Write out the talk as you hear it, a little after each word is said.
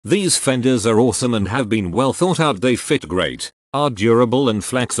These fenders are awesome and have been well thought out. They fit great, are durable and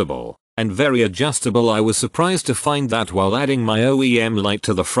flexible, and very adjustable. I was surprised to find that while adding my OEM light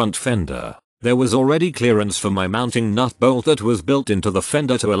to the front fender, there was already clearance for my mounting nut bolt that was built into the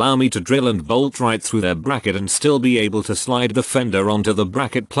fender to allow me to drill and bolt right through their bracket and still be able to slide the fender onto the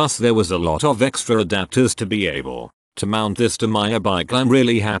bracket. Plus there was a lot of extra adapters to be able to mount this to my bike. I'm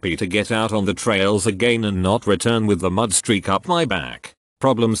really happy to get out on the trails again and not return with the mud streak up my back.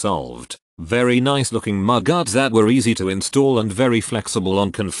 Problem solved. Very nice looking mudguards that were easy to install and very flexible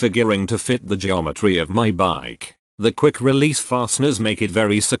on configuring to fit the geometry of my bike. The quick release fasteners make it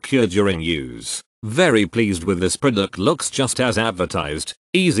very secure during use. Very pleased with this product. Looks just as advertised.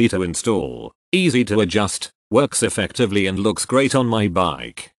 Easy to install, easy to adjust, works effectively and looks great on my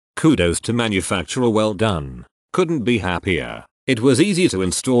bike. Kudos to manufacturer, well done. Couldn't be happier. It was easy to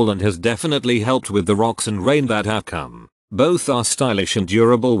install and has definitely helped with the rocks and rain that have come. Both are stylish and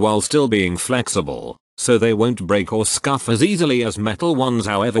durable while still being flexible, so they won't break or scuff as easily as metal ones.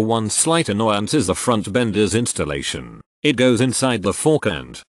 However, one slight annoyance is the front bender's installation. It goes inside the fork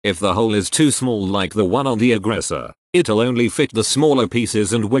and, if the hole is too small like the one on the Aggressor, it'll only fit the smaller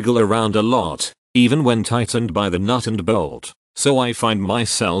pieces and wiggle around a lot, even when tightened by the nut and bolt. So I find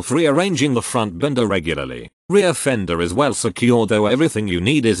myself rearranging the front bender regularly. Rear fender is well secured though. Everything you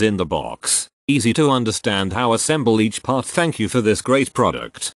need is in the box. Easy to understand how assemble each part. Thank you for this great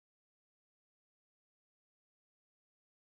product.